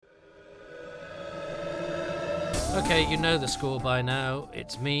Okay, you know the score by now.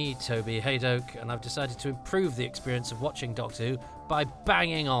 It's me, Toby Haydock, and I've decided to improve the experience of watching Doctor Who by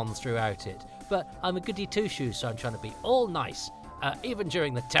banging on throughout it. But I'm a goody two-shoes, so I'm trying to be all nice, even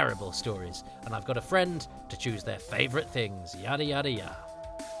during the terrible stories. And I've got a friend to choose their favourite things, yada yada yada.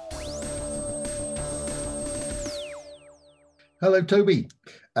 Hello, Toby,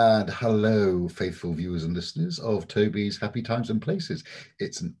 and hello, faithful viewers and listeners of Toby's Happy Times and Places.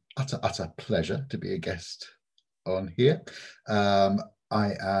 It's an utter pleasure to be a guest on here. I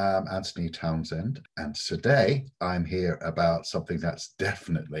am Anthony Townsend, and today I'm here about something that's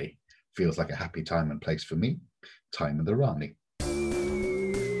definitely feels like a happy time and place for me, Time in the Rani.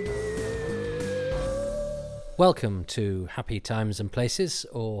 Welcome to Happy Times and Places,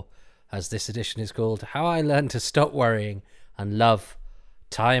 or as this edition is called, How I Learned to Stop Worrying and Love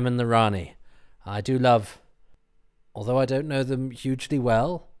Time and the Rani. I do love, although I don't know them hugely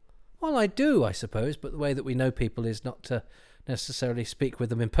well. Well, I do, I suppose, but the way that we know people is not to necessarily speak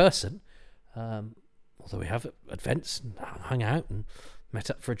with them in person. Although we have events and hung out and met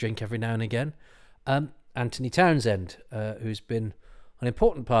up for a drink every now and again. Anthony Townsend, who's been an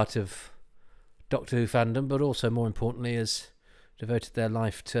important part of Doctor Who fandom, but also more importantly has devoted their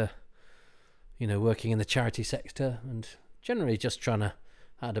life to, working in the charity sector and generally just trying to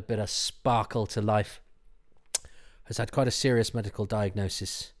add a bit of sparkle to life, has had quite a serious medical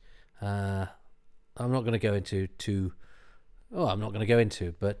diagnosis. I'm not going to go into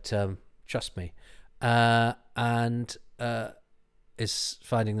but trust me. And is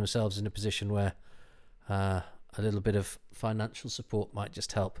finding themselves in a position where a little bit of financial support might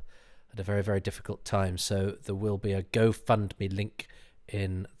just help at a very, very difficult time. So there will be a GoFundMe link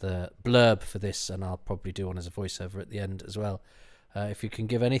in the blurb for this, and I'll probably do one as a voiceover at the end as well. If you can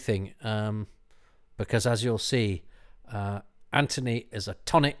give anything, because as you'll see, Anthony is a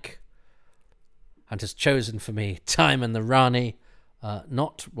tonic and has chosen for me Time and the Rani,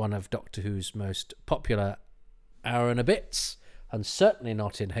 not one of Doctor Who's most popular hour and a bits, and certainly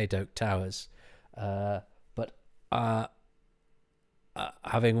not in Haydock Towers. But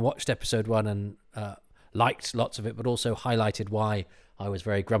having watched episode 1 and liked lots of it, but also highlighted why I was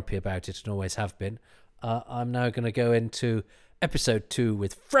very grumpy about it and always have been, I'm now going to go into episode 2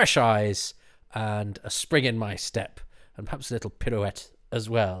 with fresh eyes and a spring in my step, and perhaps a little pirouette as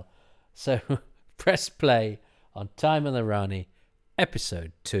well. So press play on Time and the Rani,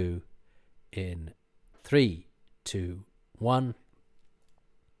 episode 2 in 3, 2, 1.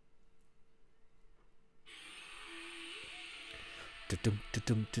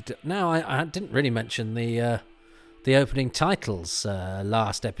 Now, I didn't really mention the opening titles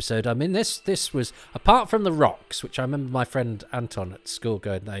last episode. I mean, this was, apart from the rocks, which I remember my friend Anton at school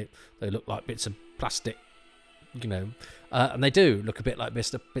going, they look like bits of plastic, and they do look a bit like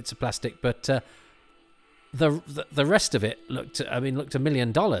bits of plastic, but the rest of it looked $1 million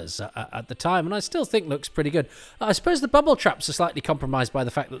at the time, and I still think looks pretty good. I suppose the bubble traps are slightly compromised by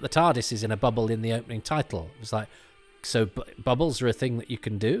the fact that the TARDIS is in a bubble in the opening title. It's like, so bubbles are a thing that you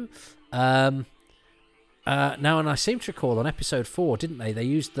can do. Now, and I seem to recall on episode 4, didn't they? They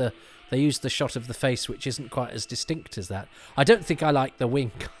used the shot of the face, which isn't quite as distinct as that. I don't think I like the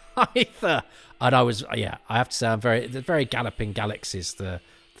wink either. And I have to say, I'm very Galloping Galaxies, the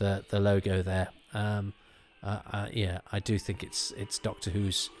logo there. I do think it's Doctor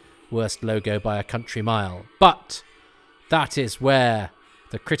Who's worst logo by a country mile. But that is where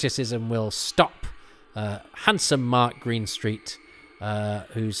the criticism will stop. Handsome Mark Greenstreet,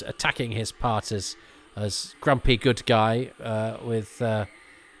 who's attacking his part as grumpy good guy with a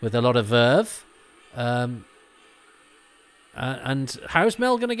lot of verve. And how's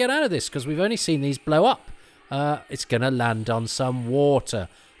Mel going to get out of this? Because we've only seen these blow up. It's going to land on some water.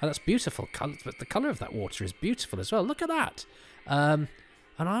 And that's beautiful. But the colour of that water is beautiful as well. Look at that. And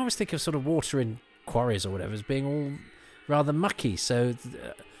I always think of sort of water in quarries or whatever as being all rather mucky. So...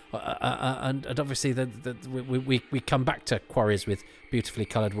 and obviously we come back to quarries with beautifully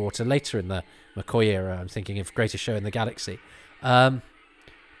coloured water later in the McCoy era. I'm thinking of Greatest Show in the Galaxy. But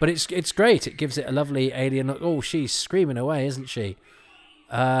it's great. It gives it a lovely alien look. Oh, she's screaming away, isn't she?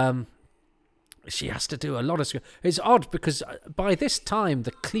 She has to do a lot of... It's odd because by this time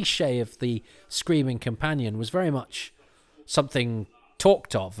the cliche of the screaming companion was very much something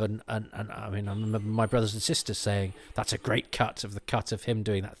talked of, and I mean, I remember my brothers and sisters saying that's a great cut of him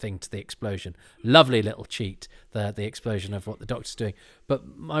doing that thing to the explosion. Lovely little cheat, the explosion of what the Doctor's doing.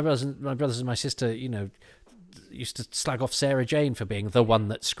 But my brothers and my sister, used to slag off Sarah Jane for being the one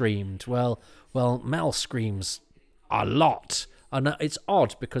that screamed. Well, Mel screams a lot, and it's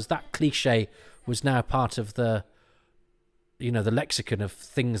odd because that cliche was now part of the the lexicon of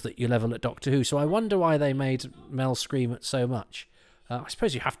things that you level at Doctor Who. So I wonder why they made Mel scream at so much. I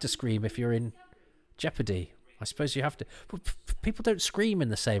suppose you have to scream if you're in jeopardy. I suppose you have to. But people don't scream in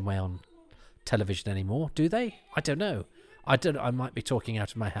the same way on television anymore, do they? I don't know. I might be talking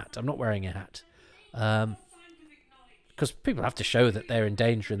out of my hat. I'm not wearing a hat. Because people have to show that they're in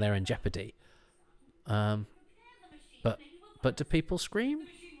danger and they're in jeopardy. But do people scream?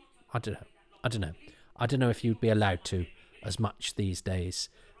 I don't know. I don't know if you'd be allowed to as much these days.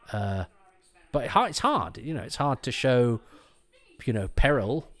 But it's hard. It's hard to show,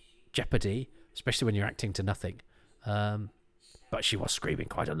 peril, jeopardy, especially when you're acting to nothing. But she was screaming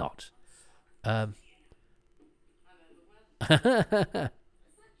quite a lot.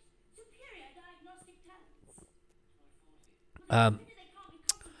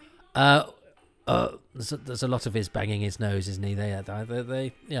 There's a lot of his banging his nose, isn't he?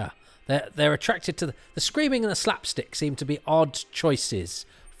 They're attracted to the screaming and the slapstick seem to be odd choices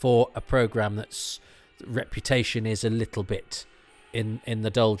for a program that's reputation is a little bit in the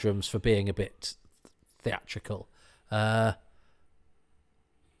doldrums for being a bit theatrical. Like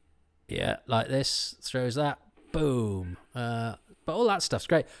this, throws that, boom. But all that stuff's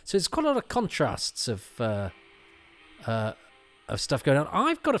great. So there's quite a lot of contrasts of stuff going on.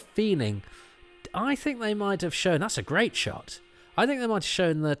 I've got a feeling, I think they might have shown, that's a great shot. I think they might have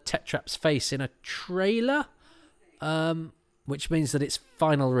shown the Tetrap's face in a trailer, which means that its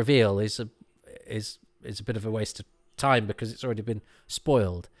final reveal is a bit of a waste of time because it's already been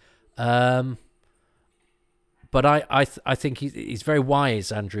spoiled. But I think he's very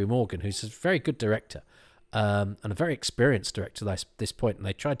wise, Andrew Morgan, who's a very good director and a very experienced director at this point. And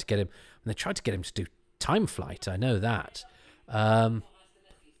they tried to get him to do Time Flight. I know that.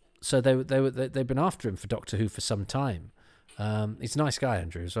 So they've been after him for Doctor Who for some time. He's a nice guy,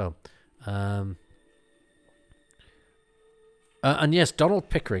 Andrew, as well. And yes, Donald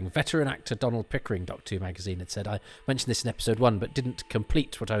Pickering, veteran actor Donald Pickering, Doctor Who magazine had said, I mentioned this in episode 1, but didn't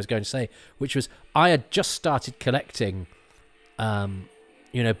complete what I was going to say, which was I had just started collecting,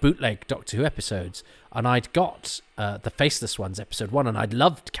 bootleg Doctor Who episodes, and I'd got the Faceless Ones, episode 1, and I'd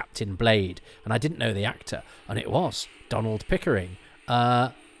loved Captain Blade, and I didn't know the actor, and it was Donald Pickering.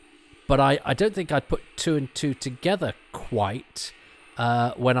 But I don't think I'd put 2 and 2 together quite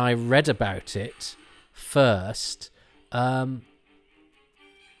when I read about it first.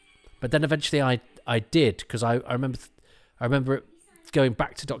 But then eventually I did, because I remember it going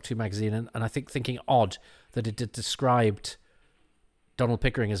back to Doctor Who magazine and I think thinking odd that it had described Donald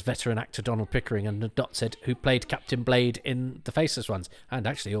Pickering as veteran actor Donald Pickering and had not said who played Captain Blade in The Faceless Ones. And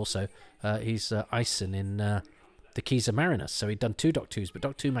actually also he's Ison in The Keys of Marinus, so he'd done 2 Doctor Who's, but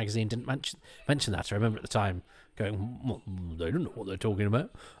Doctor Who magazine didn't mention that. I remember at the time going, well, they don't know what they're talking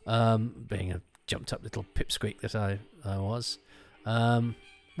about, being a jumped up little pipsqueak that I was.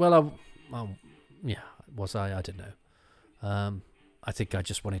 Was I? I don't know. I think I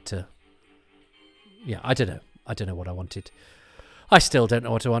just wanted to. Yeah, I don't know. I don't know what I wanted. I still don't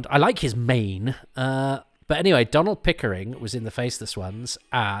know what I want. I like his mane. But anyway, Donald Pickering was in The Faceless Ones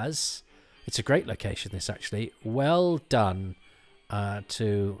as. It's a great location, this actually. Well done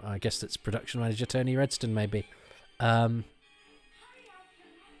to, I guess that's production manager Tony Redston, maybe.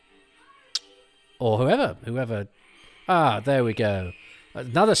 Or whoever. Ah, there we go.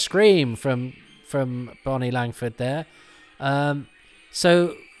 Another scream from Bonnie Langford there.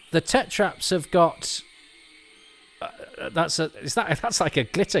 So the Tetraps have got. That's like a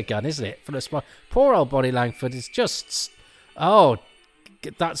glitter gun, isn't it? For the poor old Bonnie Langford is just. Oh,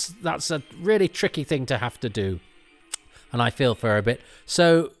 that's a really tricky thing to have to do, and I feel for her a bit.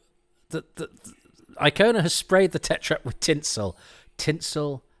 So the Icona has sprayed the Tetrap with tinsel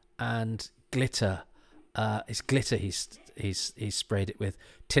and glitter. It's glitter he's sprayed it with.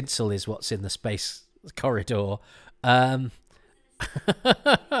 Tinsel is what's in the space corridor. Are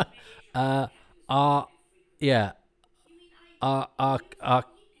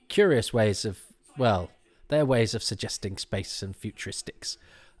curious ways of, well, they're ways of suggesting space and futuristics.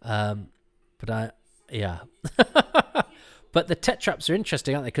 But the Tetraps are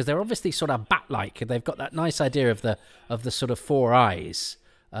interesting, aren't they? Because they're obviously sort of bat-like. They've got that nice idea of the sort of 4 eyes,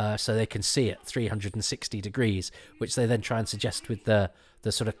 so they can see at 360 degrees, which they then try and suggest with the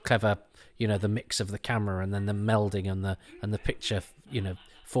sort of clever, the mix of the camera and then the melding and the picture,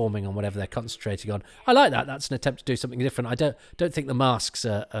 forming on whatever they're concentrating on. I like that. That's an attempt to do something different. I don't think the masks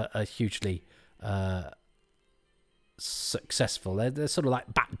are hugely successful. They're sort of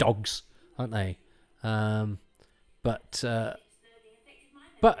like bat dogs, aren't they? But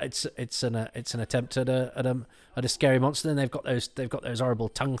but it's an attempt at a scary monster, and they've got those horrible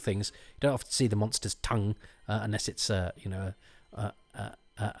tongue things. You don't often see the monster's tongue unless it's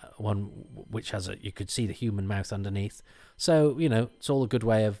one which has you could see the human mouth underneath. So it's all a good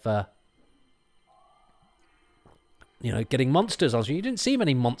way of getting monsters on. You didn't see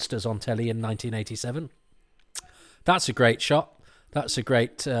many monsters on telly in 1987. That's a great shot. That's a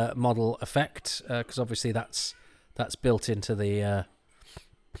great model effect because obviously that's built into the.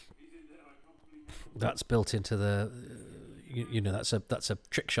 That's a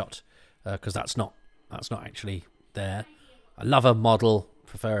trick shot because that's not actually there. I love a model.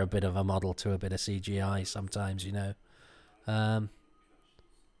 Prefer a bit of a model to a bit of CGI sometimes, But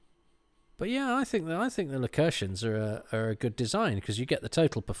yeah, I think the Lacurtians are a good design because you get the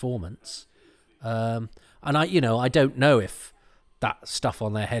total performance. And I don't know if that stuff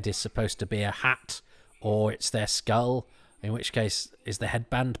on their head is supposed to be a hat or it's their skull. In which case, is the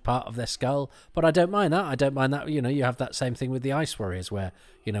headband part of their skull? But I don't mind that. You have that same thing with the Ice Warriors where,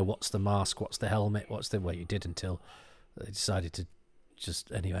 what's the mask, what's the helmet, you did until they decided to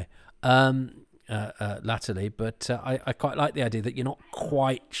just, anyway, latterly. But I quite like the idea that you're not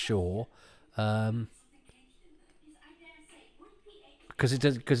quite sure, because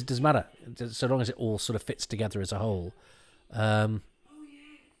it doesn't matter, so long as it all sort of fits together as a whole.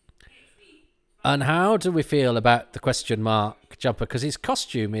 And how do we feel about the question mark jumper? Because his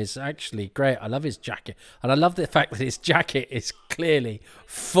costume is actually great. I love his jacket. And I love the fact that his jacket is clearly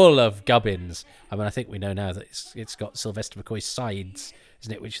full of gubbins. I mean, I think we know now that it's got Sylvester McCoy's sides,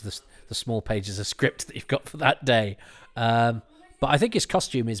 isn't it? Which is the small pages of script that you've got for that day. But I think his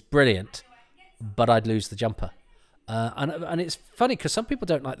costume is brilliant, but I'd lose the jumper. And it's funny because some people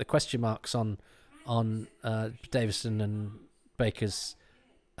don't like the question marks on Davison and Baker's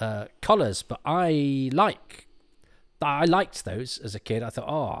collars, but I liked those as a kid. I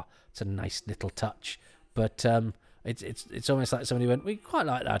thought, it's a nice little touch. But it's almost like somebody went, we quite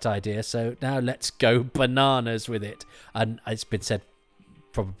like that idea, so now let's go bananas with it. And it's been said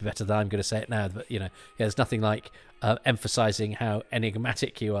probably better than I'm going to say it now, but there's nothing like emphasizing how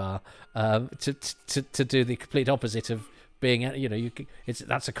enigmatic you are to do the complete opposite of being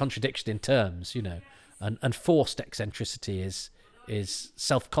that's a contradiction in terms, and forced eccentricity is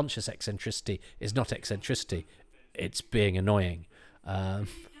self-conscious eccentricity is not eccentricity, it's being annoying,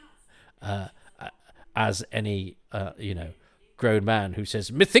 as any grown man who says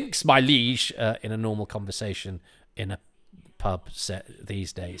methinks my liege in a normal conversation in a pub set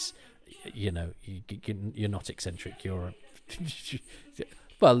these days, you're not eccentric, you're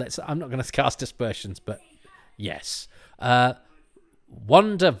well, I'm not going to cast aspersions, but yes. Wanda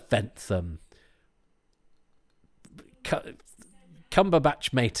Ventham,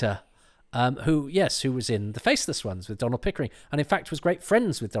 Cumberbatch Mater, who was in The Faceless Ones with Donald Pickering, and in fact was great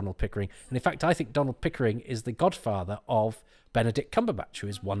friends with Donald Pickering. And in fact, I think Donald Pickering is the godfather of Benedict Cumberbatch, who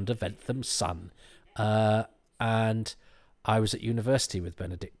is Wanda Ventham's son. And I was at university with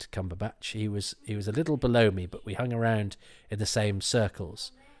Benedict Cumberbatch. He was a little below me, but we hung around in the same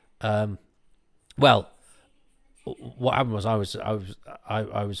circles. What happened was I was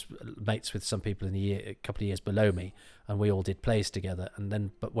mates with some people a couple of years below me, and we all did plays together. And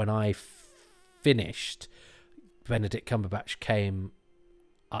then, but when I finished, Benedict Cumberbatch came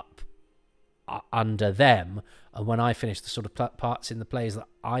up under them, and when I finished the sort of parts in the plays that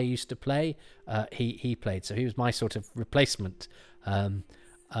I used to play, he played. So he was my sort of replacement. I've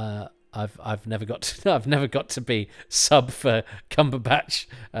never got to be sub for Cumberbatch,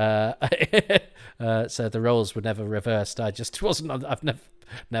 so the roles were never reversed. I just wasn't. I've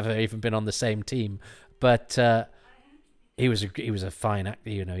never even been on the same team, but he was a fine actor.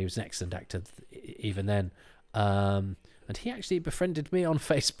 He was an excellent actor even then, and he actually befriended me on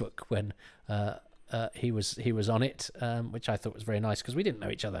Facebook when he was on it, which I thought was very nice because we didn't know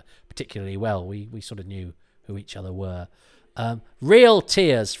each other particularly well. We sort of knew who each other were. Real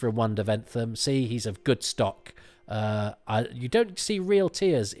tears from Wanda Ventham. See, he's of good stock. You don't see real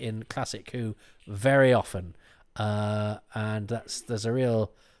tears in classic Who very often, and there's a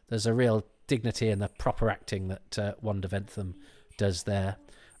real dignity in the proper acting that Wanda Ventham does there.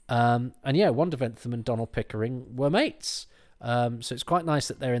 And yeah, Wanda Ventham and Donald Pickering were mates. So it's quite nice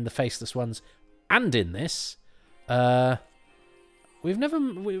that they're in The Faceless Ones and in this. Wanda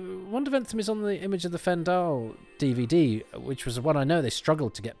Ventham is on the Image of the Fendal DVD, which was one I know they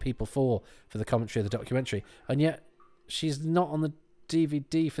struggled to get people for the commentary of the documentary, and yet she's not on the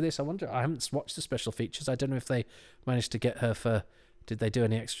DVD for this. I wonder, I haven't watched the special features. I don't know if they managed to get her did they do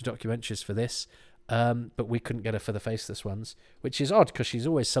any extra documentaries for this? But we couldn't get her for The Faceless Ones, which is odd because she's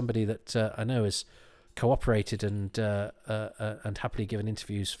always somebody that I know has cooperated and happily given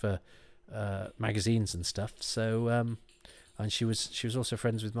interviews for magazines and stuff. So and she was also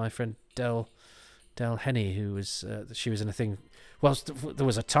friends with my friend Del Henney, who was she was in a thing. Well, there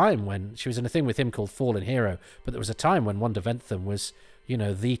was a time when she was in a thing with him called Fallen Hero, but there was a time when Wanda Ventham was, the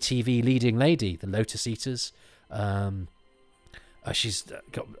TV leading lady, the Lotus Eaters. She's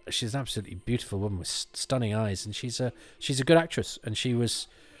an absolutely beautiful woman with stunning eyes, and she's a good actress. And she was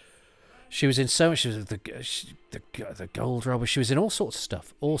in so much. She was the Gold Robber. She was in all sorts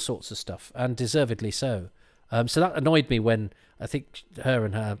of stuff, and deservedly so. So that annoyed me when I think her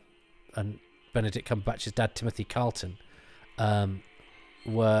and Benedict Cumberbatch's dad, Timothy Carlton,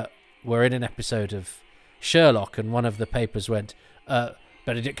 were in an episode of Sherlock, and one of the papers went,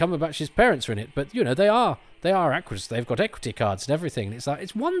 Benedict Cumberbatch's parents are in it, but they are actors. They've got equity cards and everything. And it's like,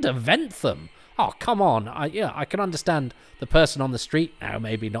 it's Wanda Ventham. Oh, come on. I can understand the person on the street now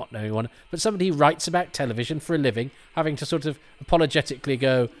maybe not knowing one, but somebody who writes about television for a living having to sort of apologetically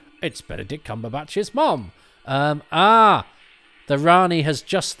go, it's Benedict Cumberbatch's mom. The Rani has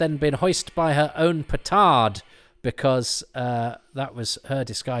just then been hoisted by her own petard, because that was her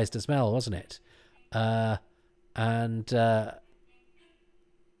disguised as Mel, wasn't it? The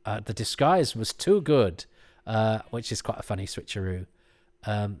disguise was too good, which is quite a funny switcheroo.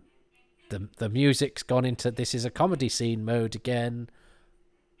 The music's gone into this is a comedy scene mode again,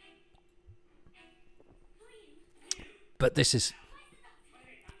 but this is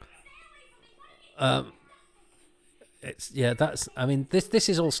this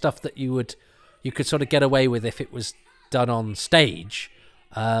is all stuff that you could sort of get away with if it was done on stage.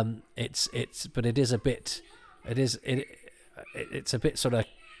 It's a bit sort of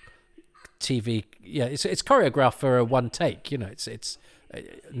TV. Yeah, it's choreographed for a one take. It's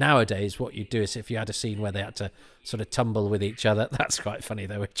nowadays what you do is if you had a scene where they had to sort of tumble with each other. That's quite funny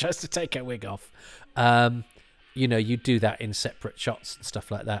though, just to take a wig off. You do that in separate shots and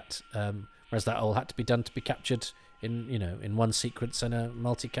stuff like that. Whereas that all had to be done to be captured in one sequence and a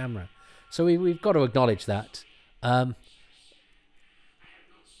multi-camera. So we've got to acknowledge that. And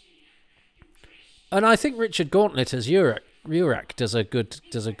I think Richard Gauntlet as Urak does a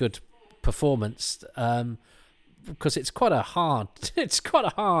good performance, because it's quite a hard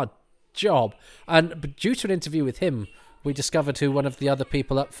job. And due to an interview with him, we discovered who one of the other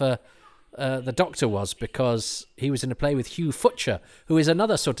people up for the Doctor was, because he was in a play with Hugh Futcher, who is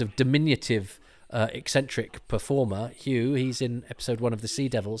another sort of diminutive, eccentric performer. Hugh, he's in episode 1 of The Sea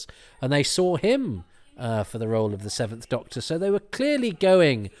Devils, and they saw him for the role of the Seventh Doctor. So they were clearly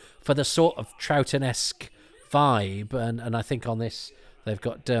going for the sort of Troughton-esque vibe, and I think on this they've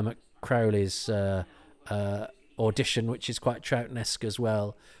got Dermot Crowley's audition, which is quite Troughton-esque as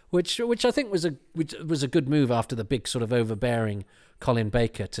well, which I think was a good move after the big sort of overbearing Colin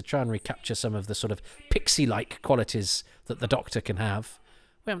Baker, to try and recapture some of the sort of pixie-like qualities that the Doctor can have.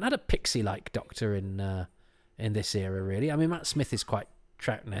 We haven't had a pixie-like Doctor in this era, really. I mean, Matt Smith is quite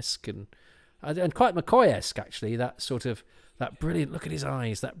Troughton-esque and quite McCoy-esque, actually. That brilliant look at his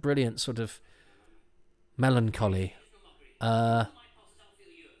eyes, that brilliant sort of melancholy.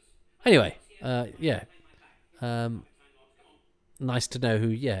 Anyway, nice to know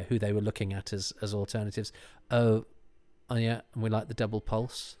who they were looking at as alternatives. Oh yeah, and we like the double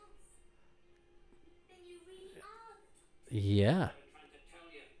pulse. Yeah.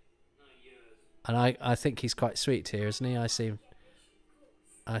 And I think he's quite sweet here, isn't he?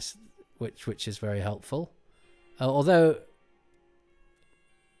 Which is very helpful. Although,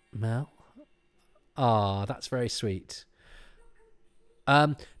 Mel, that's very sweet.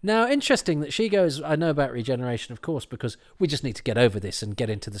 Now, interesting that she goes, I know about regeneration, of course, because we just need to get over this and get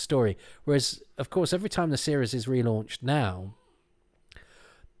into the story. Whereas, of course, every time the series is relaunched now,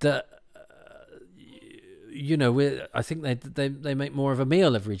 I think they make more of a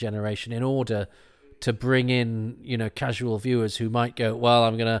meal of regeneration in order to bring in, casual viewers who might go, well,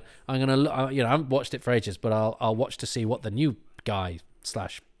 I'm gonna, I haven't watched it for ages, but I'll watch to see what the new guy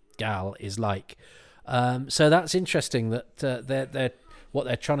 / gal is like. So that's interesting that they're what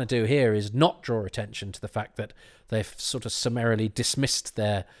they're trying to do here is not draw attention to the fact that they've sort of summarily dismissed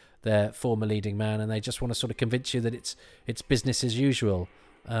their former leading man, and they just want to sort of convince you that it's business as usual,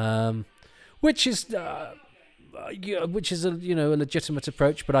 which is a legitimate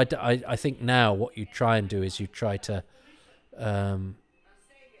approach. But I think now what you try and do is you try to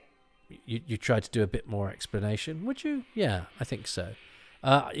you try to do a bit more explanation. Would you? Yeah, I think so.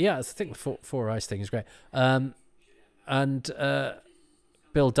 I think the Four Eyes thing is great. And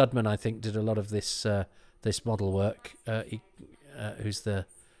Bill Dudman, I think, did a lot of this model work. Who's the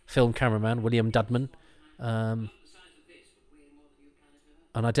film cameraman, William Dudman. And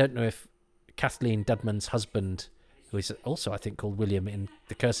I don't know if Kathleen Dudman's husband, who is also, I think, called William in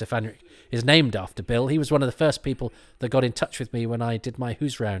The Curse of Fanric, is named after Bill. He was one of the first people that got in touch with me when I did my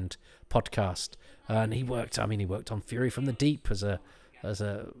Who's Round podcast. And he worked on Fury from the Deep as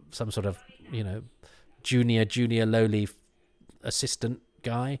some sort of, junior lowly assistant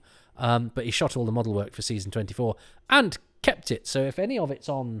guy. But he shot all the model work for season 24 and kept it. So if any of it's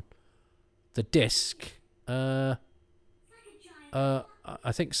on the disc, I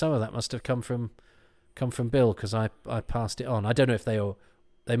think some of that must have come from Bill, because I passed it on. I don't know if they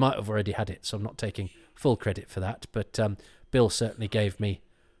might have already had it, so I'm not taking full credit for that. But Bill certainly gave me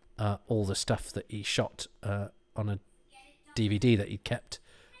all the stuff that he shot on a DVD that he'd kept.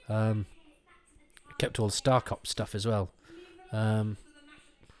 Kept all the Starcop stuff as well.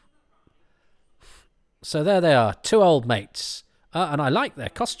 So there they are, two old mates. And I like their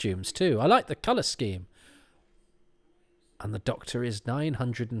costumes too. I like the colour scheme. And the Doctor is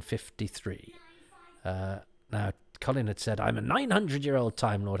 953. Now, Colin had said, I'm a 900-year-old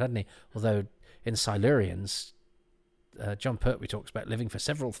Time Lord, hadn't he? Although in Silurians, John Pertwee talks about living for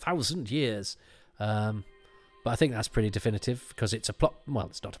several thousand years. But I think that's pretty definitive, because it's a plot. Well,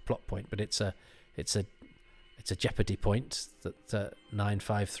 it's not a plot point, but it's a jeopardy point that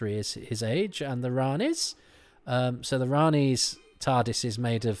 953 is his age, and the Rani's. So the Rani's TARDIS is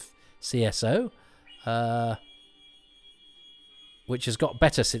made of CSO, which has got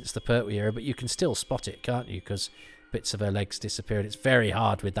better since the Pertwee era, but you can still spot it, can't you? Because bits of her legs disappear, and it's very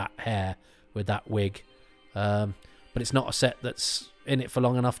hard with that hair, with that wig. But it's not a set that's in it for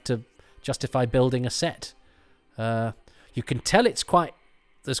long enough to justify building a set. You can tell there's quite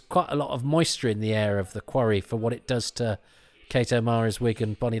a lot of moisture in the air of the quarry for what it does to Kate O'Mara's wig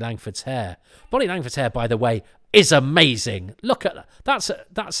and Bonnie Langford's hair. Bonnie Langford's hair, by the way, is amazing. Look at that.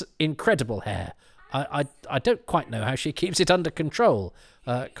 That's incredible hair. I don't quite know how she keeps it under control,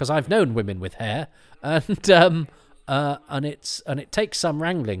 because I've known women with hair, and it takes some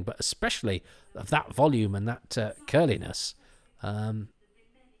wrangling, but especially of that volume and that curliness. I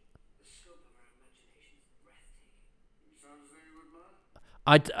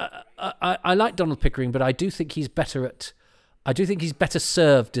like Donald Pickering, but I do think he's better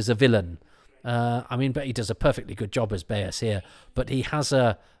served as a villain. But he does a perfectly good job as Bayes here, but he has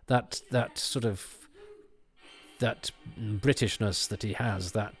that sort of that Britishness that he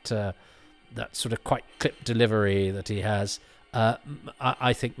has, that sort of quite clipped delivery that he has.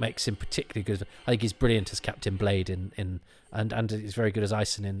 I think makes him particularly good. I think he's brilliant as Captain Blade and he's very good as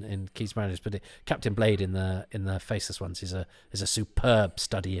Ison in Keys Mariners. But Captain Blade in the Faceless Ones is a superb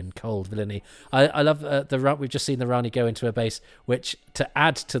study in cold villainy. I love we've just seen the Rani go into a base, which, to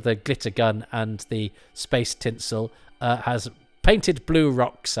add to the glitter gun and the space tinsel, has painted blue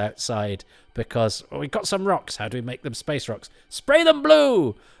rocks outside, because we've got some rocks. How do we make them space rocks? Spray them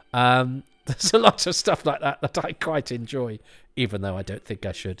blue. There's a lot of stuff like that I quite enjoy, even though I don't think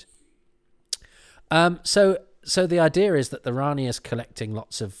I should. So the idea is that the Rani is collecting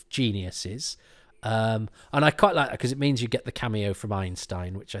lots of geniuses, and I quite like that, because it means you get the cameo from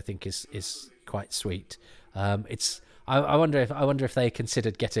Einstein, which I think is quite sweet. I wonder if they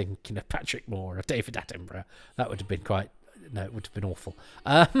considered getting Patrick Moore or David Attenborough. That would have been it would have been awful,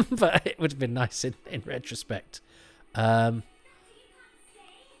 but it would have been nice in retrospect. I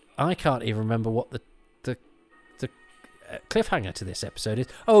can't even remember what the cliffhanger to this episode is.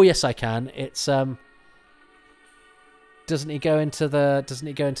 Oh yes, I can. It's doesn't he go into the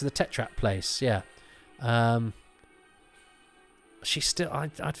Tetrap place? Yeah. She's still.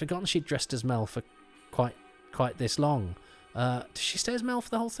 I'd forgotten she'd dressed as Mel for quite this long. Does she stay as Mel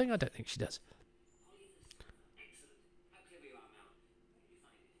for the whole thing? I don't think she does.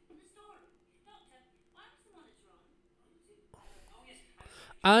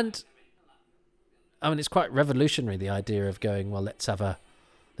 And it's quite revolutionary, the idea of going, well, let's have a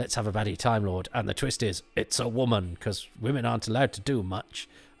baddie Time Lord, and the twist is it's a woman, because women aren't allowed to do much.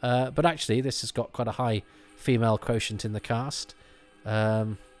 But actually, this has got quite a high female quotient in the cast. He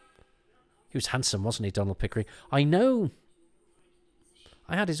was handsome, wasn't he, Donald Pickering? I know.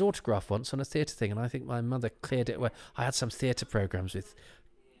 I had his autograph once on a theatre thing, and I think my mother cleared it away. I had some theatre programmes with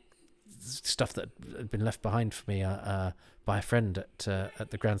stuff that had been left behind for me by a friend at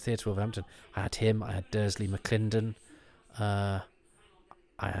the Grand Theatre Wolverhampton. I had him. I had Dursley McClendon. I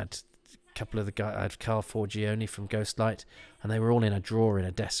had a couple of the guys. I had Carl Forgione from Ghostlight, and they were all in a drawer in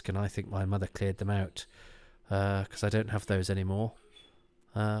a desk, and I think my mother cleared them out because I don't have those anymore,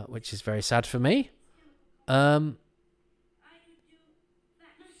 which is very sad for me. But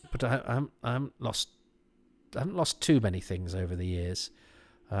I haven't lost too many things over the years,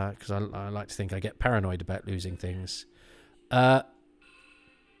 because I like to think I get paranoid about losing things. That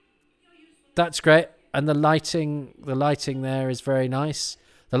that's great. And the lighting there is very nice.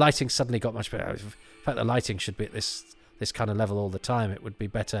 The lighting suddenly got much better. In fact, the lighting should be at this kind of level all the time. It would be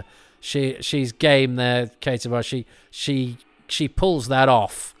better. She's game there, Kate O'Mara. She pulls that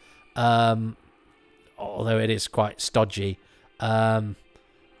off, although it is quite stodgy. And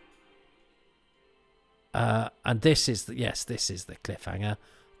this is the cliffhanger,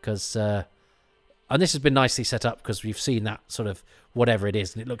 because and this has been nicely set up because we've seen that sort of whatever it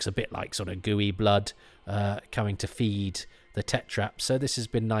is, and it looks a bit like sort of gooey blood coming to feed the Tetrap. So this has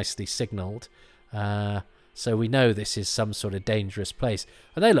been nicely signalled. So we know this is some sort of dangerous place,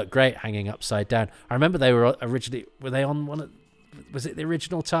 and they look great hanging upside down. I remember they were they on one of, was it the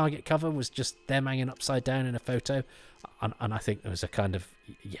original Target cover was just them hanging upside down in a photo, and I think there was a kind of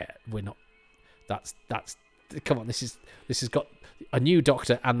we're not. That's come on. This has got a new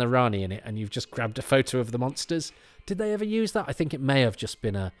Doctor and the Rani in it, and you've just grabbed a photo of the monsters. Did they ever use that? I think it may have just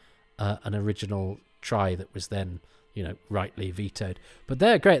been an original try that was then rightly vetoed. But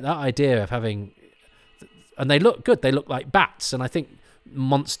they're great. That idea of having, and they look good. They look like bats, and I think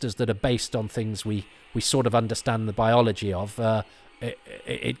monsters that are based on things we sort of understand the biology of.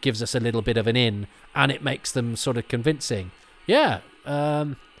 It gives us a little bit of an in, and it makes them sort of convincing. Yeah.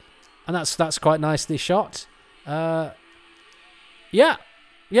 And that's quite nicely shot. Yeah,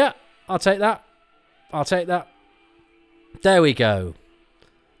 I'll take that. There we go.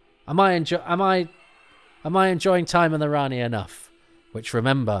 Am I enjoying Time and the Rani enough? Which,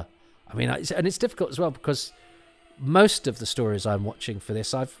 remember, I mean, and it's difficult as well because most of the stories I'm watching for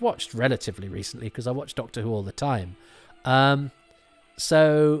this I've watched relatively recently because I watch Doctor Who all the time.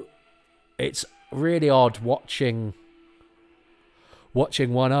 So it's really odd watching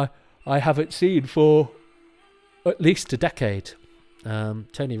one I haven't seen for at least a decade.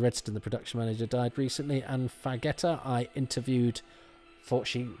 Tony Redston, the production manager, died recently, and Fagetta I interviewed for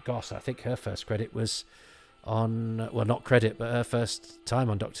I think her first credit was on, well, not credit, but her first time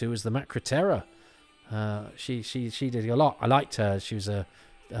on Doctor Who was the Macra Terror. She did a lot. I liked her. She was a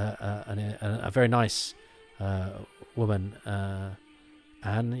very nice woman,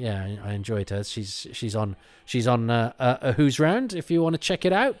 and yeah, I enjoyed her. She's on a Who's Round if you want to check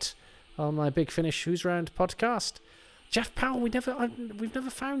it out on my Big Finish Who's Round podcast. Jeff Powell, we've never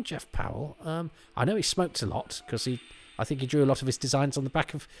found Jeff Powell. I know he smoked a lot because I think he drew a lot of his designs on the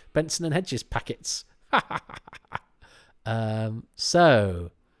back of Benson and Hedges packets.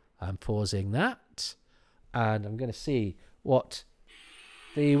 So I'm pausing that, and I'm going to see what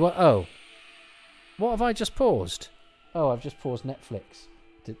have I just paused? Oh, I've just paused Netflix.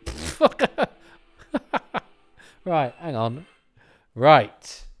 Right, hang on.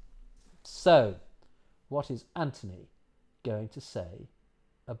 Right. So, what is Anthony going to say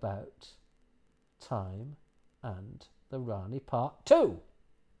about Time and the Rani Part 2?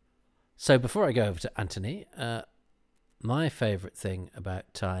 So, before I go over to Anthony, my favourite thing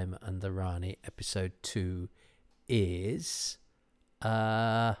about Time and the Rani Episode 2 is...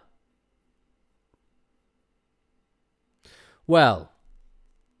 well,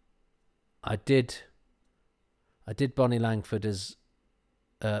 I did Bonnie Langford as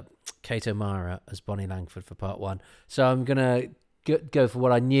Kate O'Mara as Bonnie Langford for Part 1. So I'm going to go for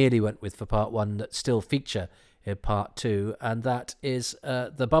what I nearly went with for Part 1 that still feature in Part 2, and that is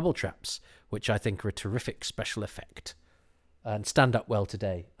the bubble traps, which I think are a terrific special effect and stand up well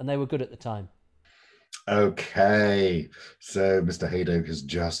today. And they were good at the time. Okay, so Mr. Haydock has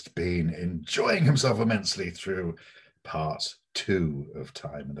just been enjoying himself immensely through Part 2 of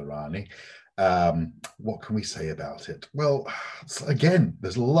Time and the Rani. What can we say about it? Well, again,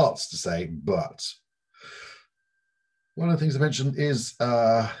 there's lots to say, but one of the things I mentioned is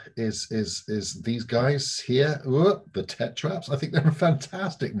these guys here, the Tetraps. I think they're a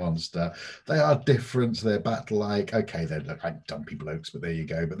fantastic monster. They are different. They're bat-like. Okay, they look like dumpy blokes, but there you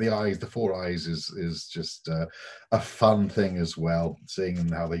go. But the four eyes is just a fun thing as well. Seeing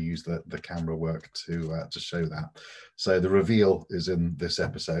how they use the camera work to show that. So the reveal is in this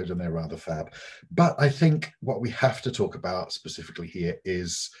episode, and they're rather fab. But I think what we have to talk about specifically here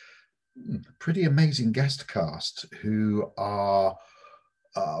is pretty amazing guest cast who are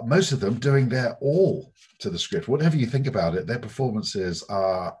most of them doing their all to the script. Whatever you think about it, their performances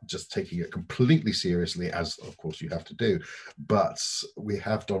are just taking it completely seriously, as of course you have to do. But we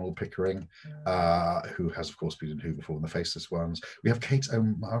have Donald Pickering, who has of course been in Who before in the Faceless Ones. We have Kate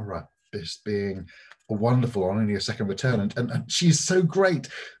O'Mara just being a wonderful on only a second return, and she's so great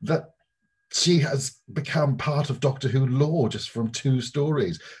that she has become part of Doctor Who lore just from 2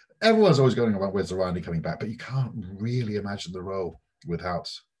 stories. Everyone's always going about where's the Rani coming back, but you can't really imagine the role without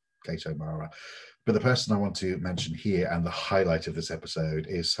Kate O'Mara. But the person I want to mention here, and the highlight of this episode,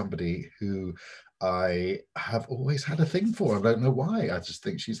 is somebody who I have always had a thing for. I don't know why. I just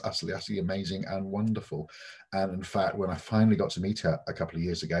think she's utterly amazing and wonderful. And in fact, when I finally got to meet her a couple of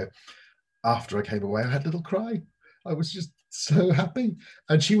years ago, after I came away, I had a little cry. I was just so happy,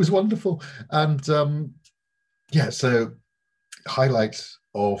 and she was wonderful. And so highlight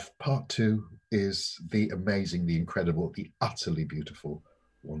of part 2 is the amazing, the incredible, the utterly beautiful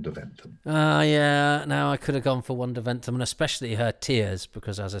Wanda Ventham. Yeah, now I could have gone for Wanda Ventham, and especially her tears,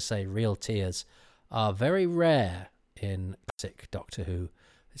 because as I say, real tears are very rare in classic Doctor Who.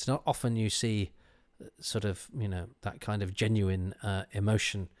 It's not often you see sort of, that kind of genuine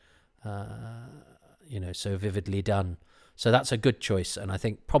emotion, so vividly done. So that's a good choice, and I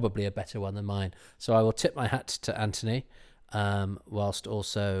think probably a better one than mine. So I will tip my hat to Anthony, whilst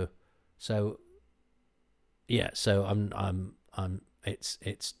also, so I'm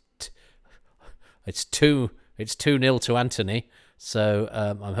it's 2-0 to Anthony. So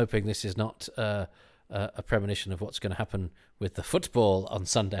I'm hoping this is not a premonition of what's going to happen with the football on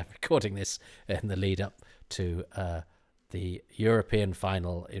Sunday. I'm recording this in the lead up to the European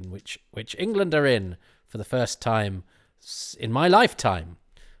final, in which England are in for the first time in my lifetime,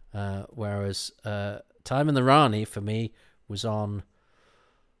 whereas Time in the Rani for me was on,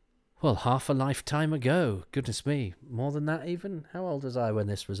 well, half a lifetime ago. Goodness me, more than that even. How old was I when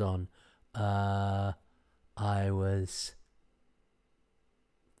this was on? I was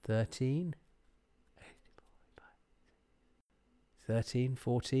 13,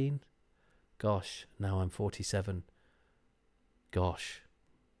 14. Gosh, now I'm 47. Gosh.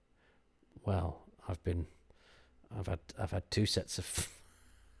 Well, I've had two sets of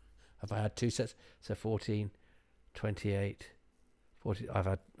have I had two sets? So 14, 28, 40.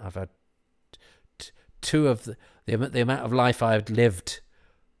 I've had two of the amount of life I've lived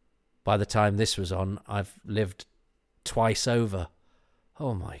by the time this was on. I've lived twice over.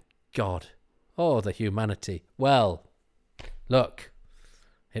 Oh my God. Oh, the humanity. Well, look,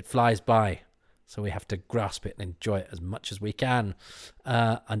 it flies by, so we have to grasp it and enjoy it as much as we can.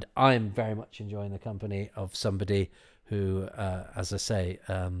 And I'm very much enjoying the company of somebody who, as I say,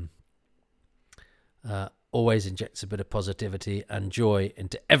 always injects a bit of positivity and joy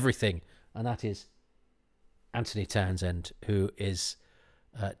into everything. And that is Anthony Townsend, who is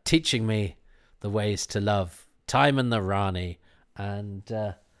teaching me the ways to love Time and the Rani. And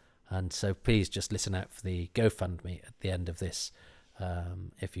so please just listen out for the GoFundMe at the end of this,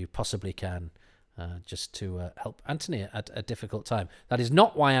 if you possibly can, just to help Anthony at a difficult time. That is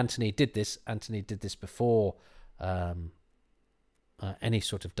not why Anthony did this. Anthony did this before any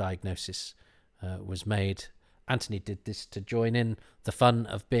sort of diagnosis was made. Anthony did this to join in the fun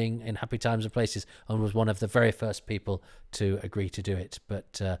of being in Happy Times and Places, and was one of the very first people to agree to do it.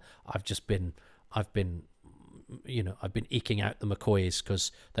 But I've been eking out the McCoys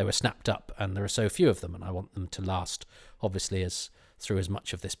because they were snapped up, and there are so few of them, and I want them to last, obviously, through as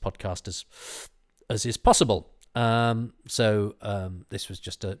much of this podcast as is possible. So this was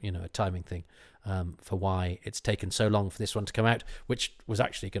just a timing thing for why it's taken so long for this one to come out, which was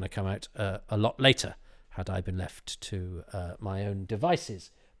actually going to come out a lot later had I been left to my own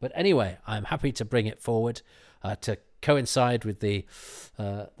devices. But anyway, I'm happy to bring it forward to coincide with the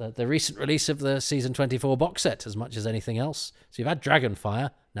recent release of the season 24 box set as much as anything else. So you've had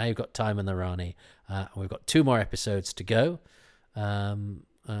Dragonfire, now you've got Time and the Rani, and we've got 2 more episodes to go.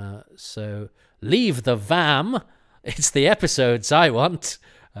 So leave the VAM. It's the episodes I want,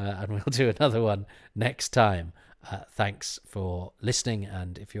 and we'll do another one next time. Thanks for listening,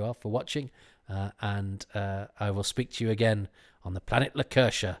 and if you are, for watching. And I will speak to you again on the planet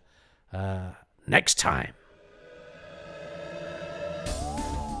Lacursha next time.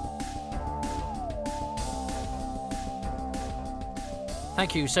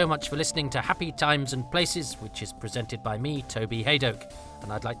 Thank you so much for listening to Happy Times and Places, which is presented by me, Toby Haydock.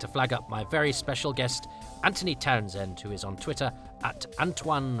 And I'd like to flag up my very special guest, Anthony Townsend, who is on Twitter at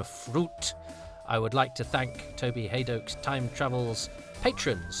Antoine Fruit. I would like to thank Toby Haydock's Time Travels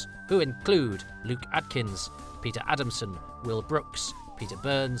patrons, who include Luke Adkins, Peter Adamson, Will Brooks, Peter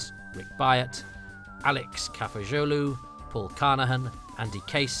Burns, Rick Byatt, Alex Cafajolu, Paul Carnahan, Andy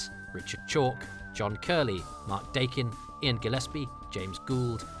Case, Richard Chalk, John Curley, Mark Dakin, Ian Gillespie, James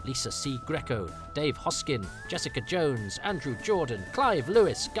Gould, Lisa C. Greco, Dave Hoskin, Jessica Jones, Andrew Jordan, Clive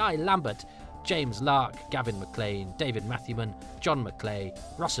Lewis, Guy Lambert, James Lark, Gavin McLean, David Matthewman, John McClay,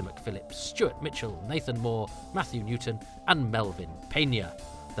 Rossa McPhillips, Stuart Mitchell, Nathan Moore, Matthew Newton, and Melvin Pena.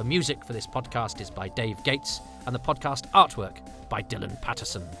 The music for this podcast is by Dave Gates, and the podcast artwork by Dylan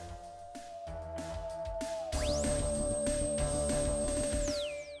Patterson.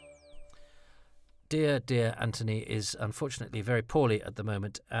 dear Anthony is unfortunately very poorly at the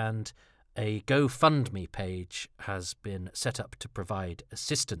moment, and a GoFundMe page has been set up to provide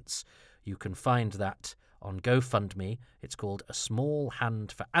assistance. You can find that on GoFundMe. It's called A Small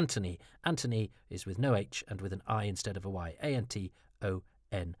Hand for Anthony. Anthony is with no H and with an I instead of a Y. Antoni.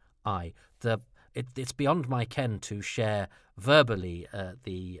 It's beyond my ken to share verbally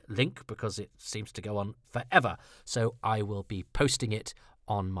the link because it seems to go on forever. So I will be posting it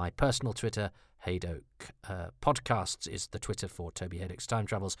on my personal Twitter. Haydoke Podcasts is the Twitter for Toby Haydoke's Time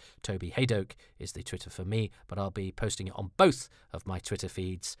Travels. Toby Haydoke is the Twitter for me, but I'll be posting it on both of my Twitter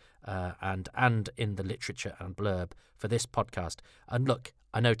feeds and in the literature and blurb for this podcast. And look,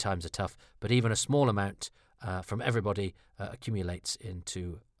 I know times are tough, but even a small amount from everybody accumulates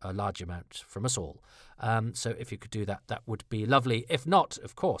into a large amount from us all. So if you could do that, that would be lovely. If not,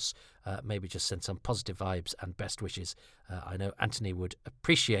 of course, maybe just send some positive vibes and best wishes. I know Anthony would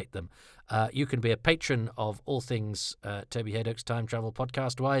appreciate them. You can be a patron of all things Toby Haydoke's Time Travel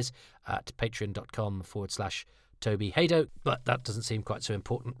podcast-wise at patreon.com/Toby Haydoke, but that doesn't seem quite so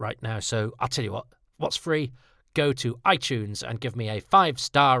important right now. So I'll tell you what's free? Go to iTunes and give me a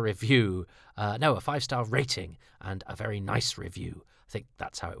 5-star review. A 5-star rating and a very nice review. I think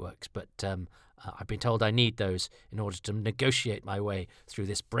that's how it works. But I've been told I need those in order to negotiate my way through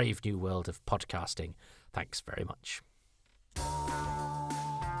this brave new world of podcasting. Thanks very much.